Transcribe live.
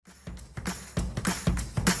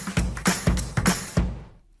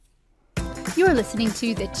You're listening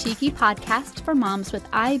to the Cheeky Podcast for moms with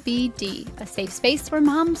IBD, a safe space where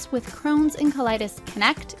moms with Crohn's and colitis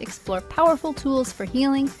connect, explore powerful tools for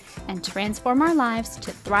healing, and transform our lives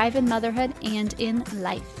to thrive in motherhood and in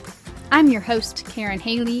life. I'm your host, Karen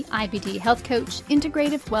Haley, IBD health coach,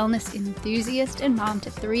 integrative wellness enthusiast, and mom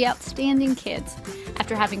to 3 outstanding kids.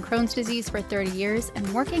 After having Crohn's disease for 30 years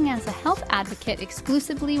and working as a health advocate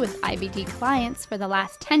exclusively with IBD clients for the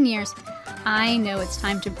last 10 years, I know it's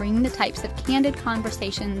time to bring the types of candid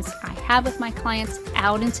conversations I have with my clients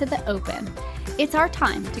out into the open. It's our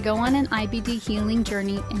time to go on an IBD healing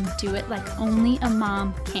journey and do it like only a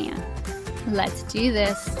mom can. Let's do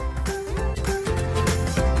this.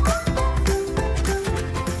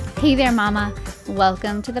 Hey there, Mama.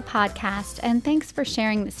 Welcome to the podcast, and thanks for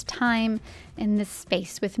sharing this time in this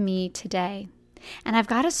space with me today. And I've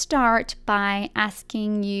got to start by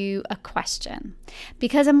asking you a question,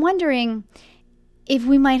 because I'm wondering if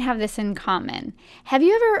we might have this in common. Have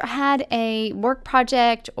you ever had a work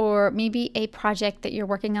project or maybe a project that you're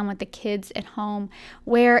working on with the kids at home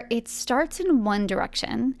where it starts in one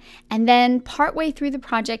direction and then partway through the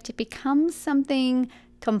project it becomes something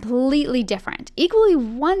completely different, equally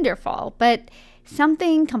wonderful, but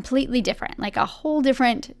something completely different, like a whole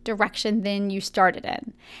different direction than you started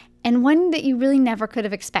in, and one that you really never could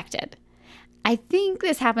have expected? I think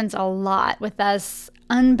this happens a lot with us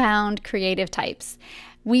unbound creative types.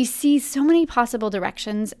 We see so many possible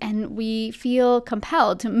directions and we feel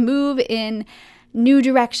compelled to move in new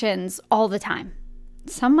directions all the time.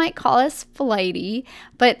 Some might call us flighty,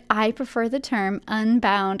 but I prefer the term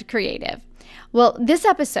unbound creative. Well, this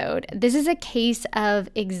is a case of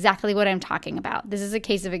exactly what I'm talking about. This is a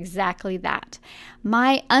case of exactly that.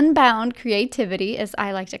 My unbound creativity, as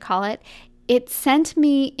I like to call it, it sent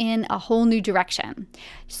me in a whole new direction.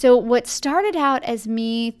 So what started out as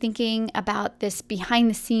me thinking about this behind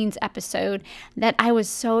the scenes episode that I was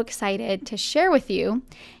so excited to share with you,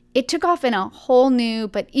 it took off in a whole new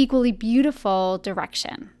but equally beautiful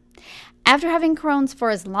direction. After having Crohn's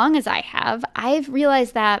for as long as I have, I've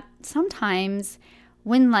realized that sometimes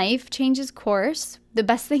when life changes course, the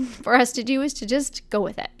best thing for us to do is to just go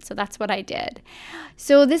with it. So that's what I did.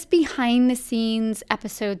 So this behind the scenes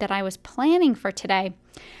episode that I was planning for today,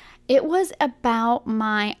 it was about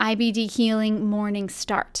my IBD healing morning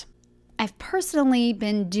start. I've personally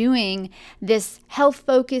been doing this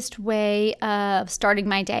health-focused way of starting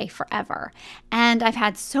my day forever. And I've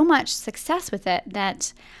had so much success with it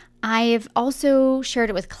that I've also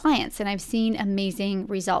shared it with clients, and I've seen amazing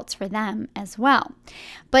results for them as well.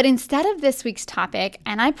 But instead of this week's topic,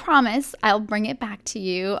 and I promise I'll bring it back to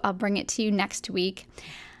you, I'll bring it to you next week,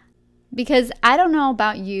 because I don't know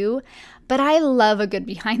about you, but I love a good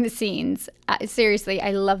behind the scenes. Seriously,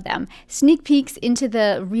 I love them. Sneak peeks into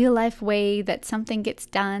the real life way that something gets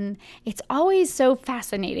done. It's always so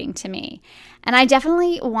fascinating to me. And I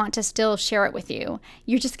definitely want to still share it with you.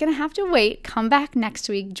 You're just going to have to wait, come back next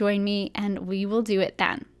week, join me, and we will do it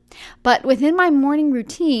then. But within my morning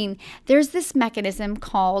routine, there's this mechanism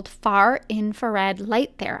called far infrared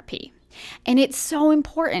light therapy. And it's so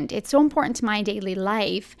important. It's so important to my daily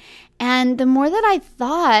life. And the more that I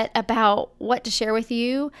thought about what to share with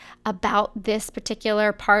you about this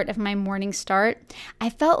particular part of my morning start, I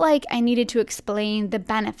felt like I needed to explain the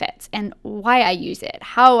benefits and why I use it,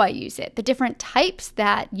 how I use it, the different types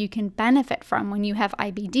that you can benefit from when you have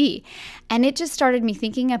IBD. And it just started me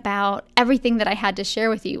thinking about everything that I had to share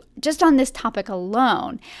with you just on this topic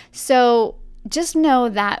alone. So just know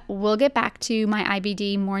that we'll get back to my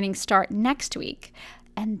IBD morning start next week.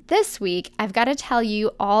 And this week, I've got to tell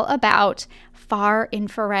you all about far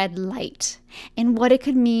infrared light and what it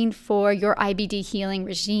could mean for your IBD healing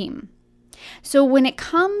regime. So when it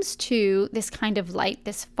comes to this kind of light,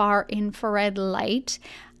 this far infrared light,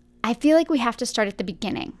 I feel like we have to start at the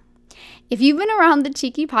beginning. If you've been around the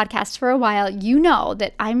Cheeky podcast for a while, you know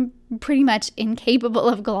that I'm pretty much incapable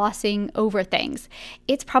of glossing over things.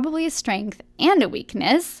 It's probably a strength and a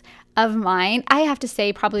weakness of mine. I have to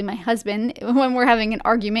say, probably my husband, when we're having an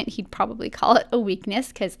argument, he'd probably call it a weakness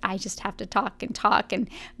because I just have to talk and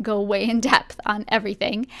go way in depth on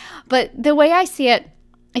everything. But the way I see it,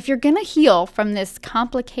 if you're going to heal from this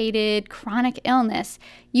complicated chronic illness,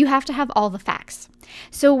 you have to have all the facts.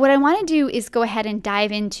 So what I want to do is go ahead and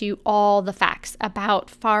dive into all the facts about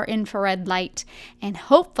far infrared light. And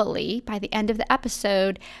hopefully by the end of the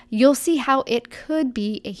episode, you'll see how it could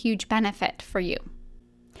be a huge benefit for you.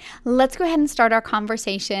 Let's go ahead and start our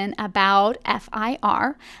conversation about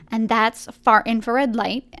FIR, and that's far infrared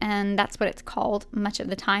light, and that's what it's called much of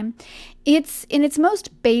the time. It's in its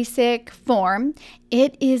most basic form,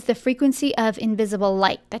 it is the frequency of invisible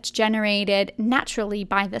light that's generated naturally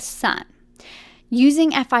by the sun.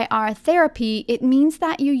 Using FIR therapy, it means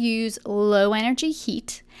that you use low energy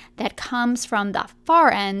heat that comes from the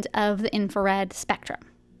far end of the infrared spectrum.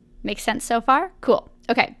 Makes sense so far? Cool.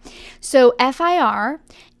 Okay, so FIR,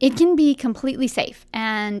 it can be completely safe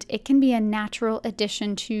and it can be a natural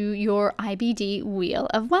addition to your IBD wheel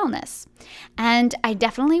of wellness. And I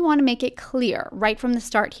definitely want to make it clear right from the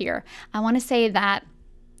start here. I want to say that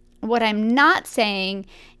what I'm not saying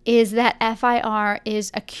is that FIR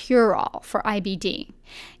is a cure-all for IBD.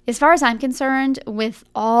 As far as I'm concerned, with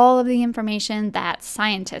all of the information that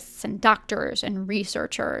scientists and doctors and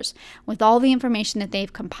researchers, with all the information that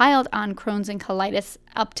they've compiled on Crohn's and colitis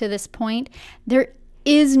up to this point, there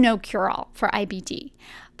is no cure-all for IBD.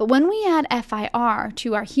 But when we add FIR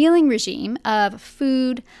to our healing regime of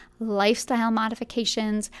food, lifestyle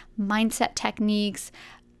modifications, mindset techniques,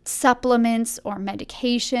 supplements or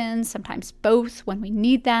medications, sometimes both when we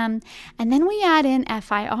need them, and then we add in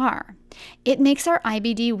FIR, it makes our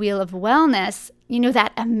IBD wheel of wellness,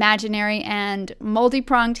 that imaginary and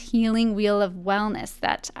multi-pronged healing wheel of wellness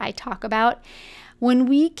that I talk about. When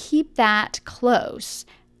we keep that close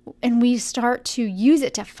and we start to use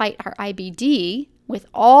it to fight our IBD with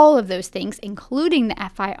all of those things, including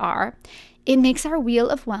the FIR, it makes our wheel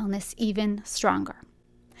of wellness even stronger.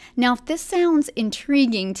 Now, if this sounds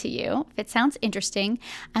intriguing to you, if it sounds interesting,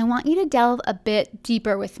 I want you to delve a bit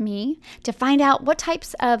deeper with me to find out what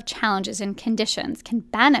types of challenges and conditions can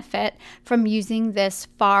benefit from using this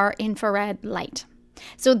far infrared light.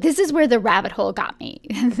 So this is where the rabbit hole got me.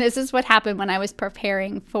 This is what happened when I was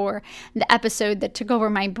preparing for the episode that took over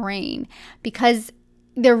my brain, because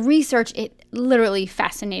the research, it literally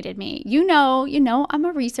fascinated me. You know, I'm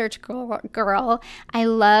a research girl. I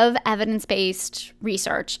love evidence-based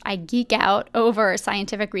research. I geek out over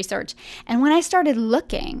scientific research. And when I started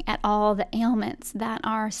looking at all the ailments that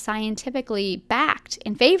are scientifically backed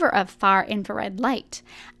in favor of far infrared light,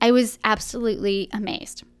 I was absolutely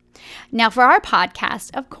amazed. Now, for our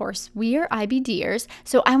podcast, of course, we are IBDers,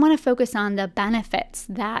 so I want to focus on the benefits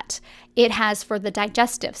that it has for the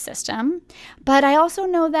digestive system. But I also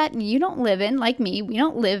know that you don't live in, like me, we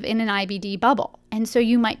don't live in an IBD bubble. And so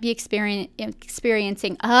you might be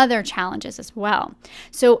experiencing other challenges as well.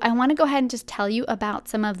 So I want to go ahead and just tell you about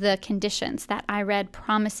some of the conditions that I read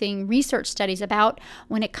promising research studies about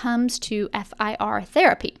when it comes to FIR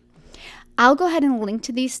therapy. I'll go ahead and link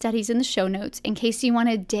to these studies in the show notes in case you want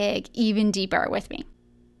to dig even deeper with me.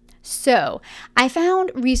 So, I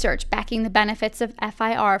found research backing the benefits of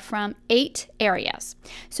FIR from 8 areas.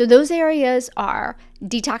 So those areas are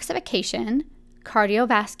detoxification,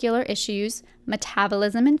 cardiovascular issues,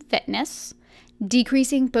 metabolism and fitness,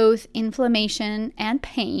 decreasing both inflammation and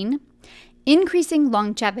pain, increasing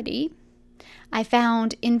longevity. I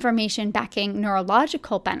found information backing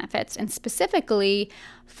neurological benefits, and specifically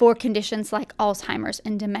for conditions like Alzheimer's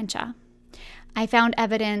and dementia. I found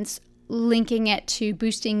evidence linking it to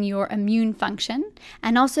boosting your immune function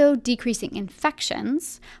and also decreasing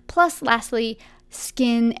infections, plus lastly,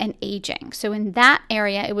 skin and aging. So in that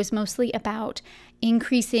area, it was mostly about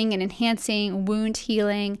increasing and enhancing wound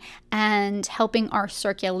healing and helping our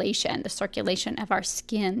circulation, the circulation of our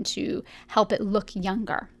skin, to help it look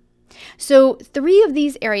younger. So 3 of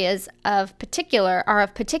these areas are of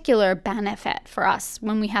particular benefit for us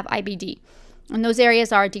when we have IBD. And those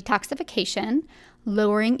areas are detoxification,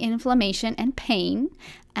 lowering inflammation and pain,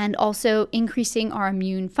 and also increasing our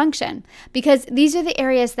immune function, because these are the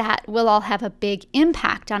areas that will all have a big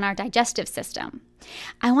impact on our digestive system.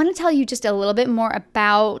 I want to tell you just a little bit more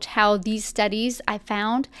about how these studies I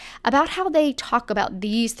found, about how they talk about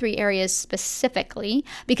these 3 areas specifically,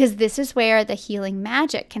 because this is where the healing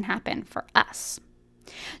magic can happen for us.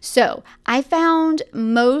 So I found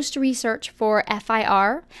most research for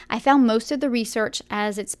FIR. I found most of the research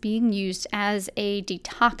as it's being used as a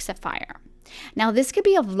detoxifier. Now, this could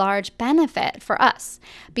be of large benefit for us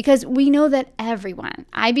because we know that everyone,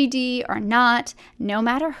 IBD or not, no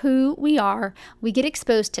matter who we are, we get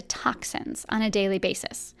exposed to toxins on a daily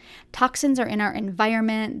basis. Toxins are in our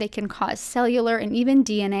environment. They can cause cellular and even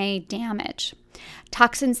DNA damage.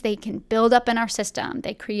 Toxins, they can build up in our system.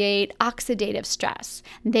 They create oxidative stress.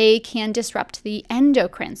 They can disrupt the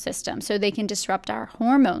endocrine system, so they can disrupt our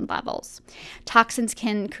hormone levels. Toxins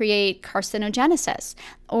can create carcinogenesis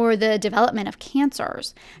or the development of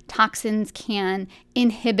cancers. Toxins can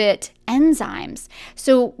inhibit enzymes.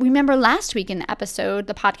 So remember last week in the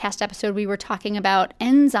podcast episode, we were talking about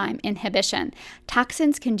enzyme inhibition.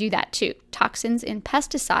 Toxins can do that too. Toxins in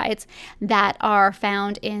pesticides that are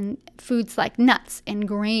found in foods like nuts and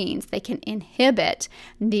grains, they can inhibit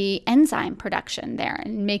the enzyme production there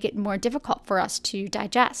and make it more difficult for us to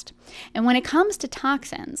digest. And when it comes to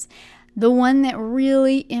toxins, The one that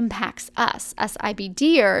really impacts us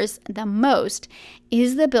IBDers, the most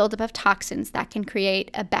is the buildup of toxins that can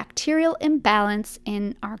create a bacterial imbalance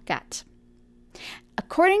in our gut.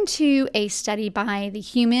 According to a study by the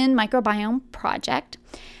Human Microbiome Project,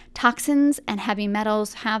 toxins and heavy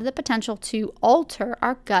metals have the potential to alter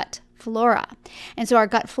our gut flora. And so our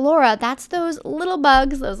gut flora, that's those little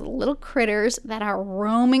bugs, those little critters that are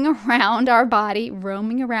roaming around our body,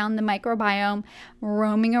 roaming around the microbiome,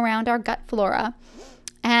 roaming around our gut flora.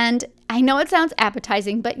 And I know it sounds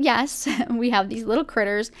appetizing, but yes, we have these little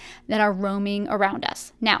critters that are roaming around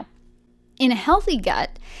us. Now, in a healthy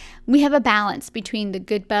gut, we have a balance between the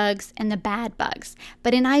good bugs and the bad bugs.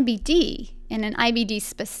 But in IBD, in an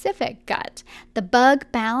IBD-specific gut, the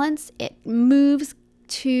bug balance, it moves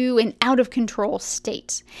to an out-of-control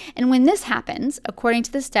state. And when this happens, according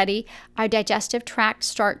to the study, our digestive tract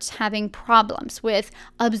starts having problems with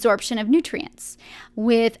absorption of nutrients,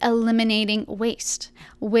 with eliminating waste,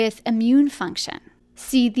 with immune function.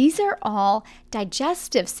 See, these are all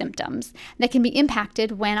digestive symptoms that can be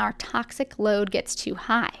impacted when our toxic load gets too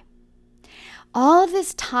high. All of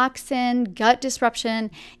this toxin, gut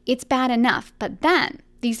disruption, it's bad enough, but then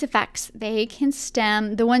these effects, they can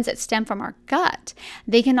stem, the ones that stem from our gut,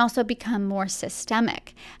 they can also become more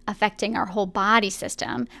systemic, affecting our whole body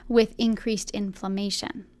system with increased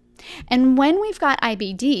inflammation. And when we've got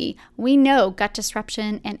IBD, we know gut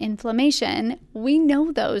disruption and inflammation, we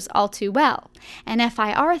know those all too well. And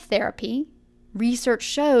FIR therapy, research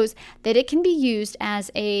shows that it can be used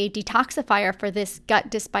as a detoxifier for this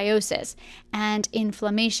gut dysbiosis and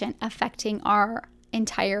inflammation affecting our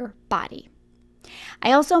entire body.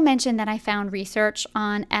 I also mentioned that I found research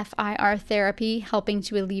on FIR therapy helping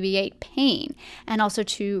to alleviate pain and also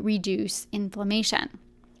to reduce inflammation.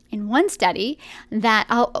 In one study that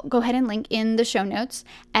I'll go ahead and link in the show notes,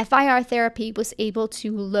 FIR therapy was able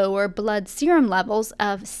to lower blood serum levels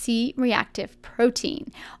of C-reactive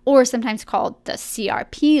protein, or sometimes called the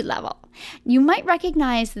CRP level. You might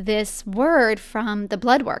recognize this word from the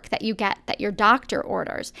blood work that you get that your doctor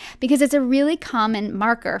orders because it's a really common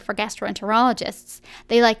marker for gastroenterologists.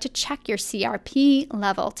 They like to check your CRP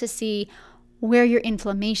level to see where your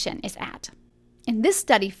inflammation is at. And this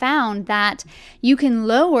study found that you can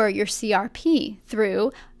lower your CRP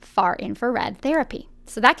through far infrared therapy.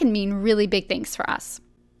 So that can mean really big things for us.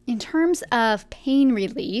 In terms of pain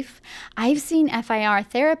relief, I've seen FIR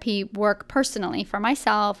therapy work personally for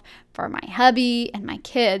myself, for my hubby, and my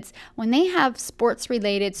kids when they have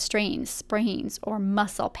sports-related strains, sprains, or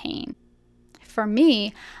muscle pain. For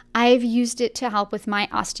me, I've used it to help with my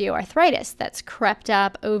osteoarthritis that's crept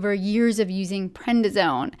up over years of using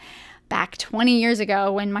prednisone. Back 20 years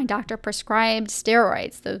ago when my doctor prescribed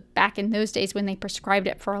steroids, back in those days when they prescribed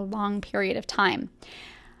it for a long period of time.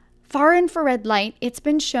 Far infrared light, it's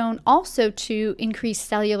been shown also to increase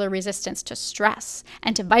cellular resistance to stress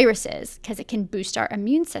and to viruses because it can boost our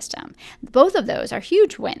immune system. Both of those are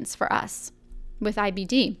huge wins for us with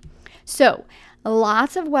IBD. So,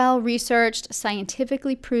 lots of well-researched,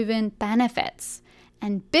 scientifically proven benefits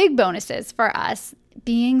and big bonuses for us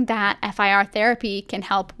being that FIR therapy can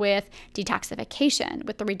help with detoxification,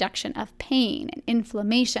 with the reduction of pain and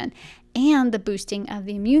inflammation, and the boosting of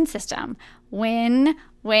the immune system. Win,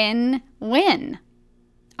 win, win.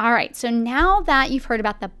 All right, so now that you've heard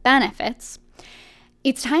about the benefits,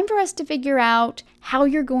 it's time for us to figure out how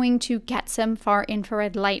you're going to get some far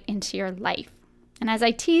infrared light into your life. And as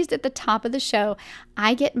I teased at the top of the show,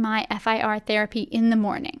 I get my FIR therapy in the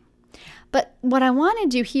morning. But what I want to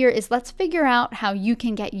do here is let's figure out how you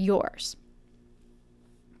can get yours.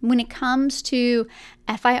 When it comes to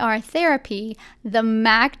FIR therapy, the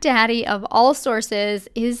Mac Daddy of all sources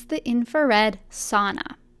is the infrared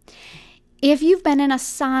sauna. If you've been in a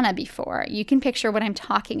sauna before, you can picture what I'm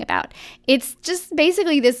talking about. It's just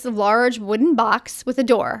basically this large wooden box with a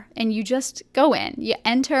door, and you just go in, you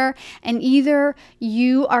enter, and either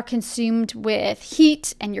you are consumed with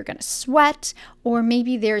heat and you're going to sweat, or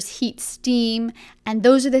maybe there's heat steam, and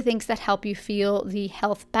those are the things that help you feel the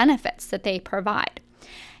health benefits that they provide.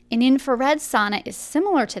 An infrared sauna is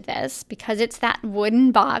similar to this because it's that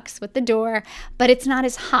wooden box with the door, but it's not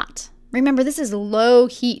as hot. Remember, this is low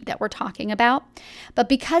heat that we're talking about, but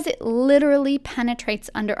because it literally penetrates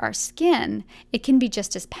under our skin, it can be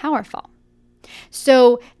just as powerful.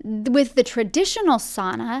 So with the traditional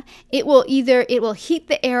sauna, it will heat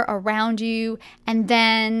the air around you, and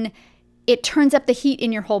then it turns up the heat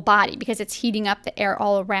in your whole body because it's heating up the air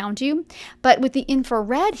all around you. But with the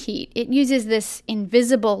infrared heat, it uses this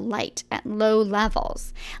invisible light at low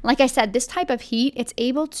levels. Like I said, this type of heat, it's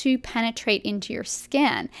able to penetrate into your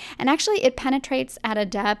skin. And actually, it penetrates at a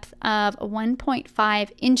depth of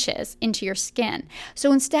 1.5 inches into your skin.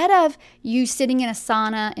 So instead of you sitting in a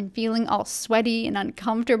sauna and feeling all sweaty and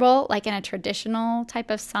uncomfortable, like in a traditional type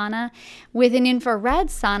of sauna, with an infrared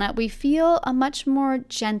sauna, we feel a much more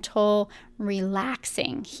gentle,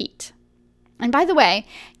 relaxing heat. And by the way,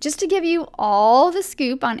 just to give you all the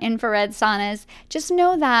scoop on infrared saunas, just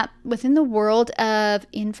know that within the world of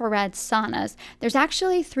infrared saunas, there's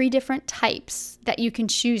actually 3 different types that you can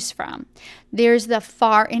choose from. There's the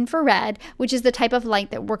far infrared, which is the type of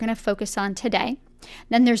light that we're going to focus on today.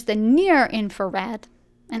 Then there's the near infrared,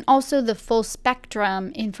 and also the full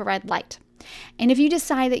spectrum infrared light. And if you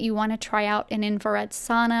decide that you want to try out an infrared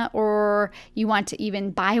sauna, or you want to even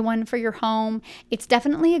buy one for your home, it's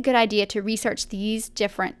definitely a good idea to research these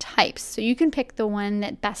different types so you can pick the one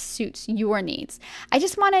that best suits your needs. I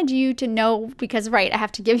just wanted you to know, because I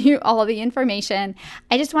have to give you all the information.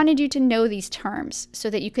 I just wanted you to know these terms so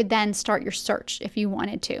that you could then start your search if you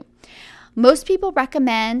wanted to. Most people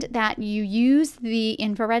recommend that you use the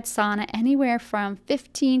infrared sauna anywhere from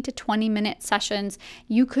 15 to 20 minute sessions.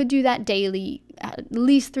 You could do that daily, at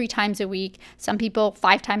least 3 times a week. Some people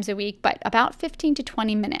 5 times a week, but about 15 to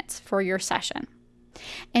 20 minutes for your session.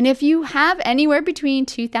 And if you have anywhere between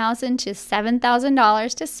 $2,000 to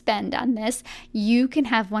 $7,000 to spend on this, you can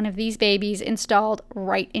have one of these babies installed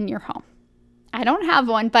right in your home. I don't have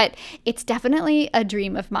one, but it's definitely a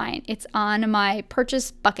dream of mine. It's on my purchase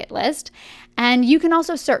bucket list. And you can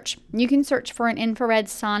also search. You can search for an infrared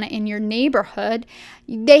sauna in your neighborhood.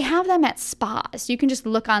 They have them at spas. You can just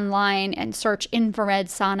look online and search infrared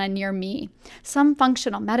sauna near me. Some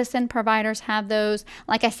functional medicine providers have those.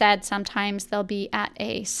 Like I said, sometimes they'll be at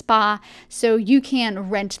a spa, so you can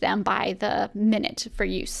rent them by the minute for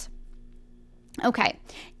use. Okay,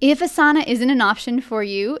 if a sauna isn't an option for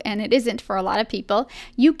you, and it isn't for a lot of people,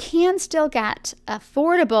 you can still get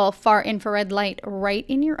affordable far infrared light right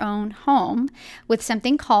in your own home with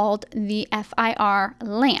something called the FIR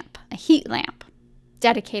lamp, a heat lamp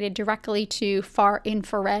dedicated directly to far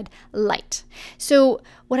infrared light. So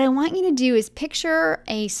what I want you to do is picture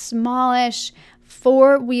a smallish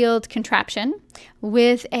 4-wheeled contraption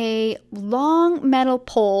with a long metal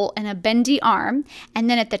pole and a bendy arm, and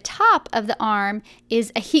then at the top of the arm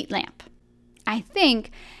is a heat lamp. I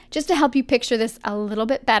think, just to help you picture this a little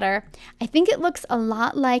bit better, I think it looks a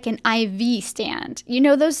lot like an IV stand. You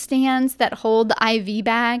know those stands that hold the IV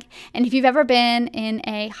bag? And if you've ever been in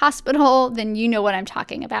a hospital, then you know what I'm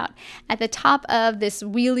talking about. At the top of this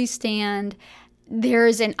wheelie stand,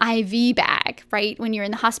 there's an IV bag, right? When you're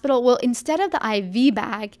in the hospital, well, instead of the IV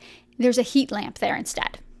bag, there's a heat lamp there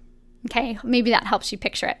instead. Okay, maybe that helps you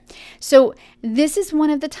picture it. So this is one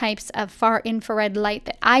of the types of far infrared light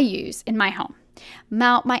that I use in my home.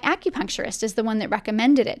 Now, my acupuncturist is the one that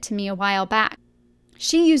recommended it to me a while back.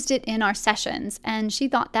 She used it in our sessions, and she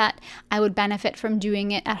thought that I would benefit from doing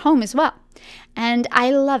it at home as well. And I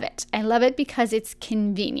love it. I love it because it's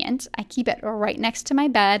convenient. I keep it right next to my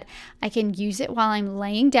bed. I can use it while I'm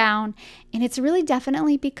laying down, and it's really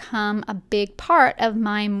definitely become a big part of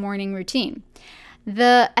my morning routine.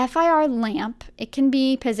 The FIR lamp, it can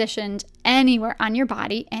be positioned anywhere on your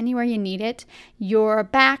body, anywhere you need it. Your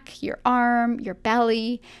back, your arm, your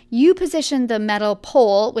belly. You position the metal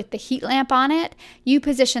pole with the heat lamp on it. You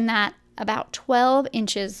position that about 12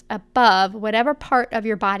 inches above whatever part of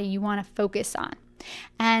your body you want to focus on.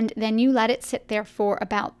 And then you let it sit there for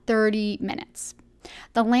about 30 minutes.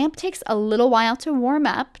 The lamp takes a little while to warm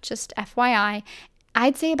up, just FYI.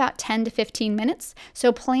 I'd say about 10 to 15 minutes,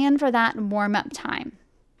 so plan for that warm-up time.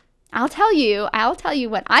 I'll tell you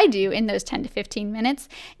what I do in those 10 to 15 minutes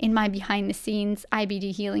in my behind-the-scenes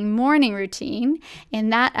IBD healing morning routine in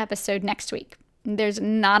that episode next week. There's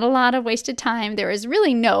not a lot of wasted time. There is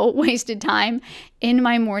really no wasted time in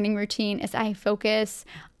my morning routine as I focus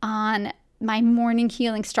on my morning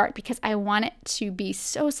healing start, because I want it to be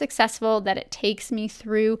so successful that it takes me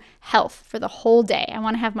through health for the whole day. I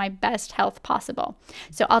want to have my best health possible.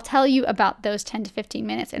 So I'll tell you about those 10 to 15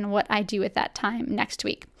 minutes and what I do at that time next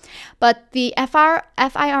week. But the FIR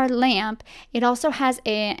lamp, it also has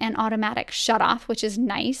an automatic shutoff, which is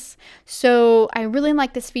nice. So I really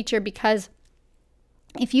like this feature because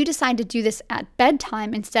if you decide to do this at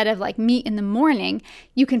bedtime instead of like me in the morning,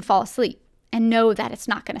 you can fall asleep and know that it's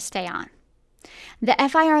not going to stay on. The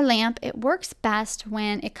FIR lamp, it works best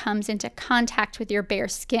when it comes into contact with your bare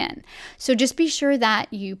skin. So just be sure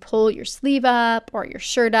that you pull your sleeve up or your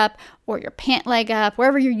shirt up or your pant leg up,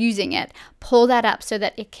 wherever you're using it. Pull that up so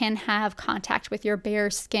that it can have contact with your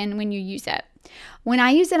bare skin when you use it. When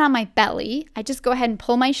I use it on my belly, I just go ahead and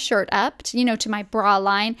pull my shirt up to my bra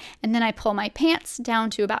line, and then I pull my pants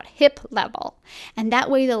down to about hip level. And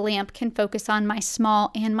that way the lamp can focus on my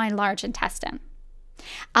small and my large intestine.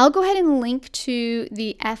 I'll go ahead and link to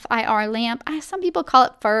the FIR lamp. Some people call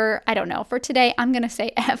it fur. I don't know. For today, I'm going to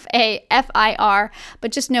say FIR,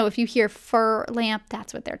 but just know if you hear fur lamp,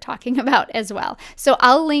 that's what they're talking about as well. So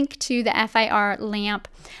I'll link to the FIR lamp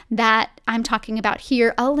that I'm talking about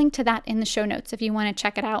here. I'll link to that in the show notes if you want to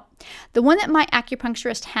check it out. The one that my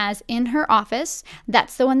acupuncturist has in her office,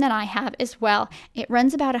 that's the one that I have as well. It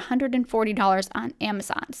runs about $140 on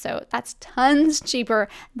Amazon. So that's tons cheaper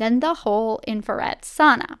than the whole infrared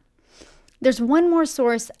sauna. There's one more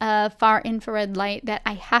source of far infrared light that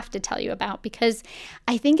I have to tell you about because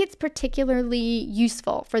I think it's particularly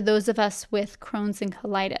useful for those of us with Crohn's and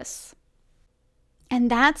colitis. And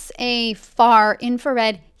that's a far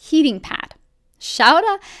infrared heating pad. Shout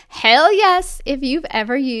a hell yes if you've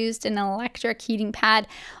ever used an electric heating pad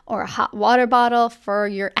or a hot water bottle for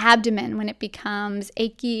your abdomen when it becomes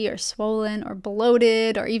achy or swollen or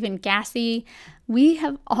bloated or even gassy. We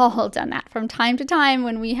have all done that from time to time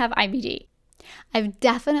when we have IBD. I've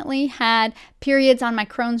definitely had periods on my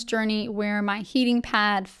Crohn's journey where my heating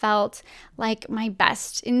pad felt like my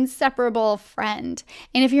best inseparable friend.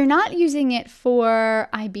 And if you're not using it for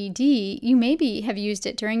IBD, you maybe have used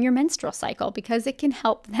it during your menstrual cycle because it can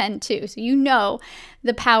help then too. So you know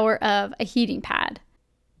the power of a heating pad.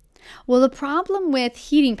 Well, the problem with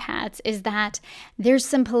heating pads is that there's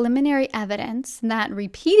some preliminary evidence that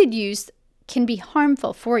repeated use can be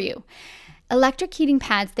harmful for you. Electric heating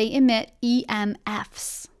pads, they emit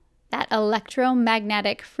EMFs, that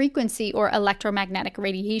electromagnetic frequency or electromagnetic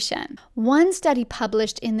radiation. One study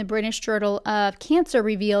published in the British Journal of Cancer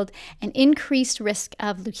revealed an increased risk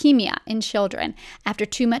of leukemia in children after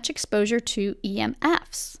too much exposure to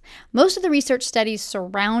EMFs. Most of the research studies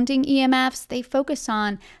surrounding EMFs, they focus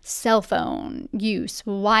on cell phone use,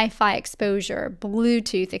 Wi-Fi exposure,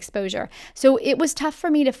 Bluetooth exposure. So it was tough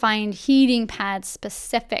for me to find heating pad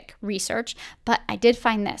specific research, but I did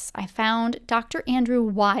find this. I found Dr. Andrew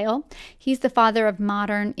Weil. He's the father of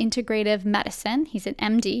modern integrative medicine. He's an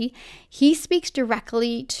MD. He speaks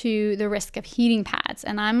directly to the risk of heating pads,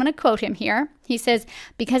 and I'm going to quote him here. He says,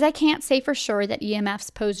 "Because I can't say for sure that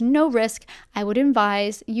EMFs pose no risk, I would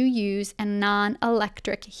advise you use a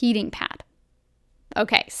non-electric heating pad."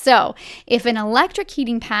 Okay, so if an electric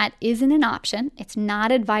heating pad isn't an option, it's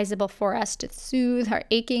not advisable for us to soothe our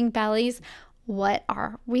aching bellies, what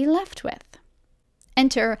are we left with?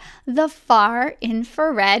 Enter the far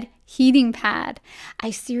infrared heating pad.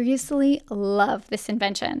 I seriously love this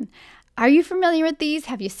invention. Are you familiar with these?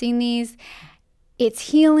 Have you seen these?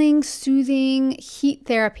 It's healing, soothing heat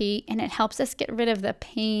therapy, and it helps us get rid of the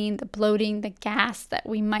pain, the bloating, the gas that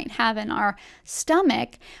we might have in our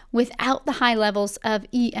stomach without the high levels of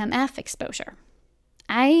EMF exposure.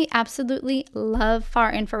 I absolutely love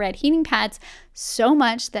far infrared heating pads so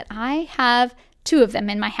much that I have 2 of them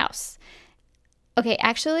in my house. Okay,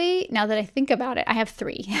 actually, now that I think about it, I have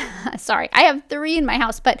 3. Sorry, I have 3 in my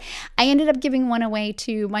house, but I ended up giving one away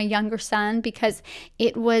to my younger son because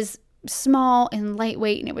it was small and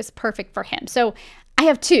lightweight and it was perfect for him. So I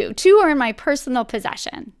have 2. 2 are in my personal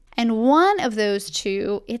possession. And one of those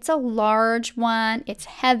 2, it's a large one, it's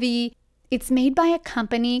heavy. It's made by a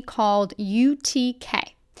company called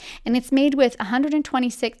UTK. And it's made with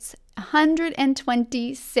 126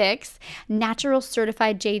 natural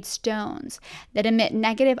certified jade stones that emit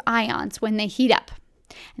negative ions when they heat up.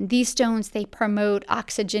 And these stones, they promote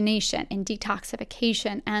oxygenation and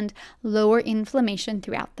detoxification and lower inflammation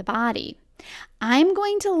throughout the body. I'm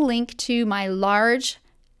going to link to my large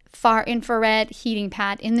far infrared heating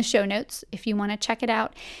pad in the show notes if you want to check it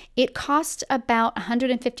out. It costs about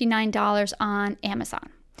 $159 on Amazon.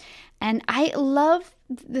 And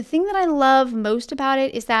the thing that I love most about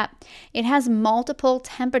it is that it has multiple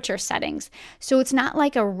temperature settings. So it's not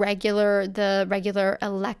like the regular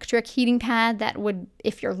electric heating pad that would,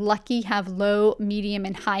 if you're lucky, have low, medium,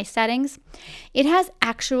 and high settings. It has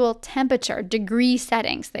actual temperature degree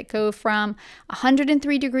settings that go from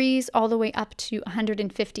 103 degrees all the way up to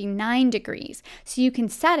 159 degrees. So you can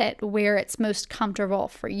set it where it's most comfortable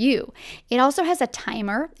for you. It also has a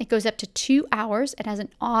timer. It goes up to 2 hours. It has an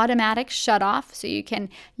automatic shut off, so you can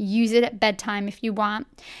can use it at bedtime if you want.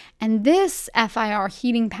 And this FIR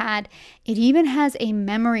heating pad, it even has a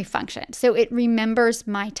memory function. So it remembers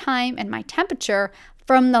my time and my temperature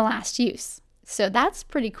from the last use. So that's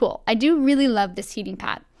pretty cool. I do really love this heating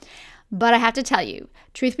pad. But I have to tell you,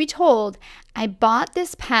 truth be told, I bought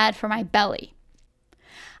this pad for my belly.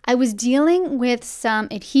 I was dealing with some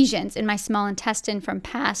adhesions in my small intestine from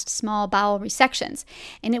past small bowel resections,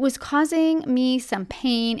 and it was causing me some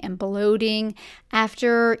pain and bloating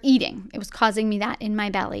after eating. It was causing me that in my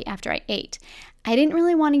belly after I ate. I didn't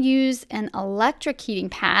really want to use an electric heating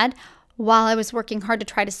pad while I was working hard to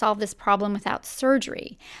try to solve this problem without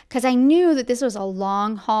surgery, because I knew that this was a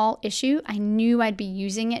long haul issue. I knew I'd be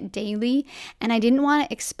using it daily, and I didn't want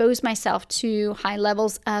to expose myself to high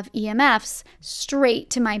levels of EMFs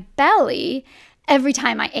straight to my belly every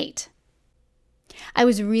time I ate. I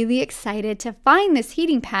was really excited to find this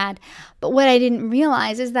heating pad, but what I didn't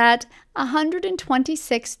realize is that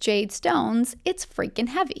 126 jade stones, it's freaking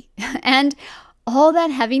heavy. And all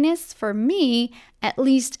that heaviness, for me, at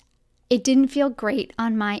least, it didn't feel great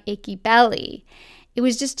on my achy belly. It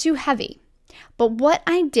was just too heavy. But what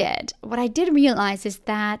I did realize is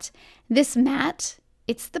that this mat,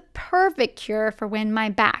 it's the perfect cure for when my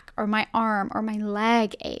back or my arm or my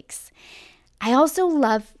leg aches. I also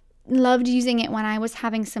loved using it when I was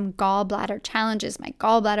having some gallbladder challenges. My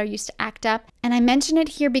gallbladder used to act up. And I mention it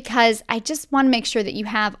here because I just want to make sure that you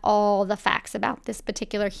have all the facts about this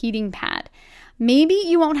particular heating pad. Maybe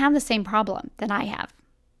you won't have the same problem that I have.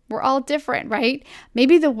 We're all different, right?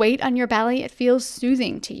 Maybe the weight on your belly, it feels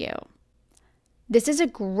soothing to you. This is a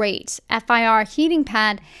great FIR heating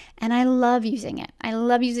pad, and I love using it. I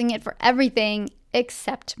love using it for everything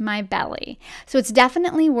except my belly. So it's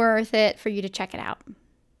definitely worth it for you to check it out.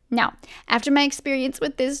 Now, after my experience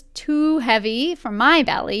with this too heavy for my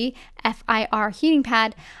belly FIR heating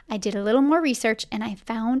pad, I did a little more research and I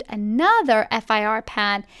found another FIR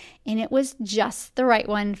pad, and it was just the right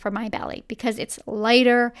one for my belly because it's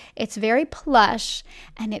lighter, it's very plush,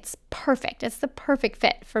 and it's perfect. It's the perfect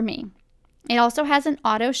fit for me. It also has an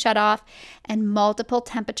auto shutoff and multiple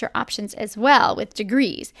temperature options as well with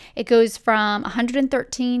degrees. It goes from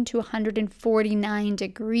 113 to 149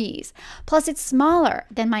 degrees. Plus, it's smaller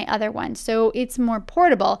than my other one, so it's more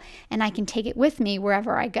portable and I can take it with me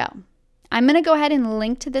wherever I go. I'm going to go ahead and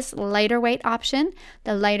link to this lighter weight option,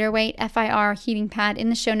 the lighter weight FIR heating pad, in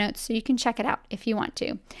the show notes so you can check it out if you want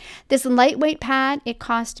to. This lightweight pad, it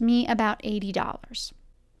cost me about $80.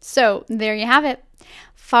 So there you have it.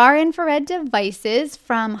 Far infrared devices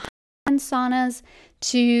from high-end saunas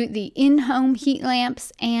to the in-home heat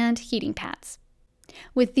lamps and heating pads.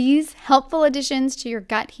 With these helpful additions to your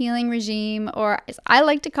gut healing regime, or as I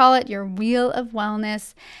like to call it, your wheel of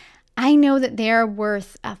wellness, I know that they're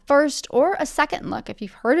worth a first or a second look if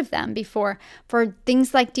you've heard of them before for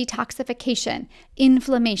things like detoxification,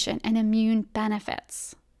 inflammation, and immune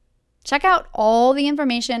benefits. Check out all the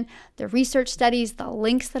information, the research studies, the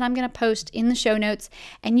links that I'm going to post in the show notes,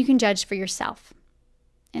 and you can judge for yourself.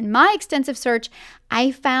 In my extensive search, I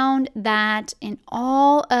found that in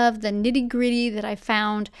all of the nitty-gritty that I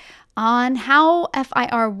found on how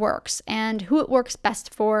FIR works and who it works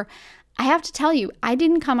best for, I have to tell you, I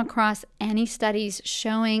didn't come across any studies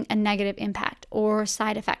showing a negative impact or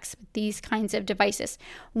side effects with these kinds of devices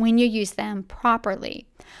when you use them properly.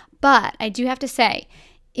 But I do have to say,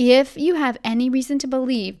 if you have any reason to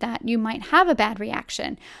believe that you might have a bad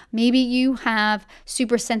reaction, maybe you have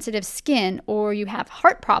super sensitive skin or you have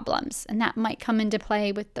heart problems, and that might come into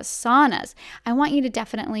play with the saunas, I want you to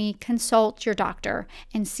definitely consult your doctor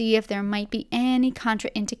and see if there might be any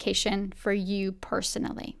contraindication for you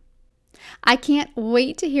personally. I can't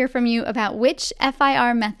wait to hear from you about which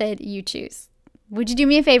FIR method you choose. Would you do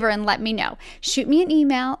me a favor and let me know? Shoot me an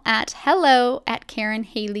email at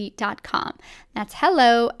hello@KarenHaley.com. That's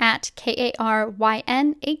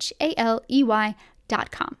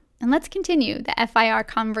hello@KarenHaley.com. And let's continue the FIR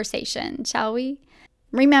conversation, shall we?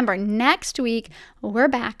 Remember, next week, we're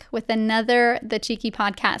back with another The Cheeky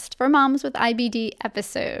Podcast for Moms with IBD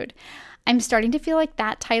episode. I'm starting to feel like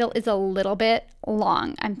that title is a little bit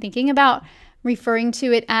long. I'm thinking about referring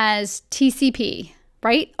to it as TCP.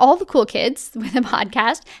 Right? All the cool kids with a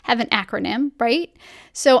podcast have an acronym, right?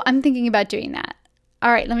 So I'm thinking about doing that.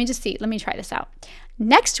 All right, let me try this out.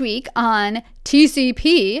 Next week on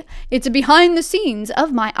TCP, it's a behind the scenes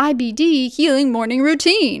of my IBD healing morning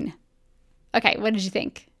routine. Okay, what did you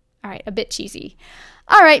think? All right, a bit cheesy.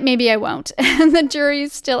 All right, maybe I won't. The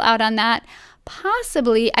jury's still out on that.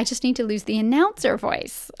 Possibly I just need to lose the announcer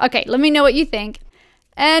voice. Okay, let me know what you think.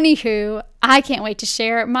 Anywho, I can't wait to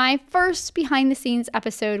share my first behind-the-scenes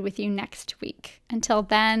episode with you next week. Until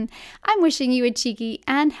then, I'm wishing you a cheeky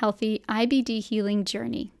and healthy IBD healing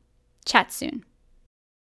journey. Chat soon.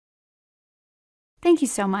 Thank you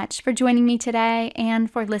so much for joining me today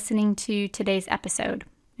and for listening to today's episode.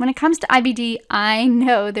 When it comes to IBD, I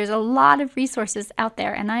know there's a lot of resources out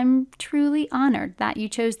there, and I'm truly honored that you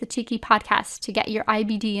chose the Cheeky Podcast to get your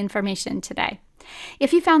IBD information today.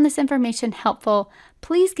 If you found this information helpful,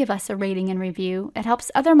 please give us a rating and review. It helps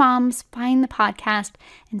other moms find the podcast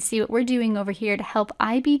and see what we're doing over here to help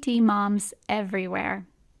IBD moms everywhere.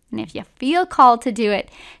 And if you feel called to do it,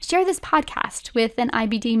 share this podcast with an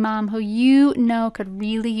IBD mom who you know could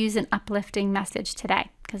really use an uplifting message today,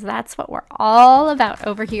 because that's what we're all about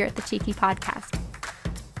over here at the Cheeky Podcast.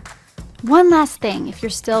 One last thing, if you're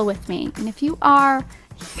still with me, and if you are,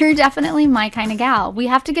 you're definitely my kind of gal. We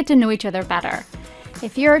have to get to know each other better.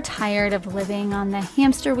 If you're tired of living on the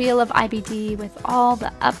hamster wheel of IBD with all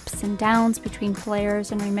the ups and downs between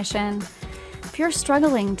flares and remission, if you're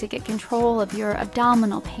struggling to get control of your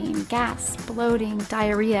abdominal pain, gas, bloating,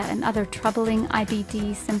 diarrhea, and other troubling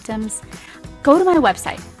IBD symptoms, go to my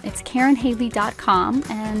website. It's KarenHaley.com,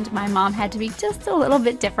 and my mom had to be just a little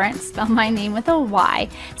bit different, spell my name with a Y.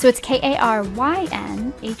 So it's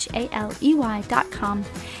KarenHaley.com,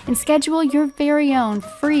 and schedule your very own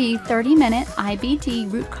free 30-minute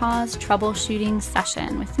IBD root cause troubleshooting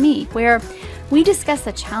session with me, where we discuss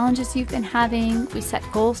the challenges you've been having, we set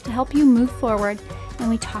goals to help you move forward, and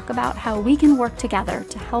we talk about how we can work together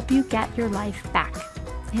to help you get your life back.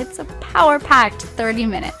 It's a power-packed 30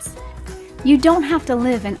 minutes. You don't have to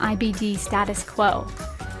live in IBD status quo.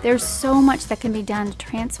 There's so much that can be done to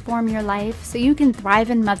transform your life so you can thrive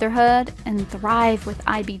in motherhood and thrive with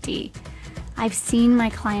IBD. I've seen my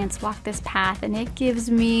clients walk this path, and it gives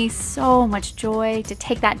me so much joy to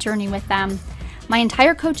take that journey with them. My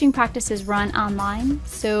entire coaching practice is run online,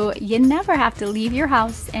 so you never have to leave your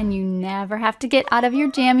house and you never have to get out of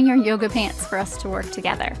your jammy or yoga pants for us to work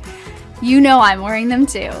together. You know I'm wearing them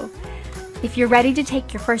too. If you're ready to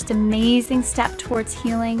take your first amazing step towards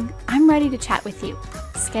healing, I'm ready to chat with you.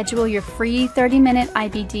 Schedule your free 30-minute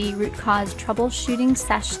IBD root cause troubleshooting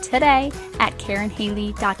sesh today at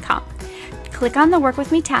KarenHaley.com. Click on the Work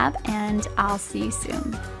With Me tab, and I'll see you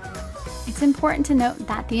soon. It's important to note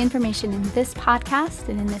that the information in this podcast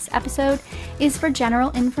and in this episode is for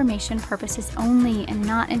general information purposes only and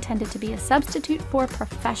not intended to be a substitute for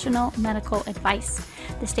professional medical advice.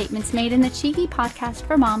 The statements made in the Cheeky Podcast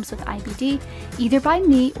for moms with IBD, either by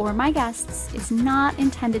me or my guests, is not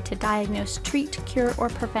intended to diagnose, treat, cure, or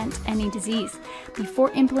prevent any disease.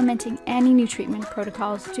 Before implementing any new treatment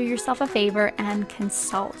protocols, do yourself a favor and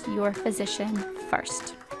consult your physician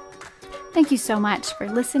first. Thank you so much for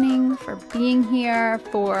listening, for being here,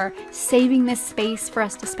 for saving this space for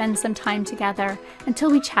us to spend some time together.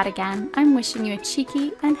 Until we chat again, I'm wishing you a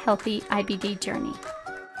cheeky and healthy IBD journey.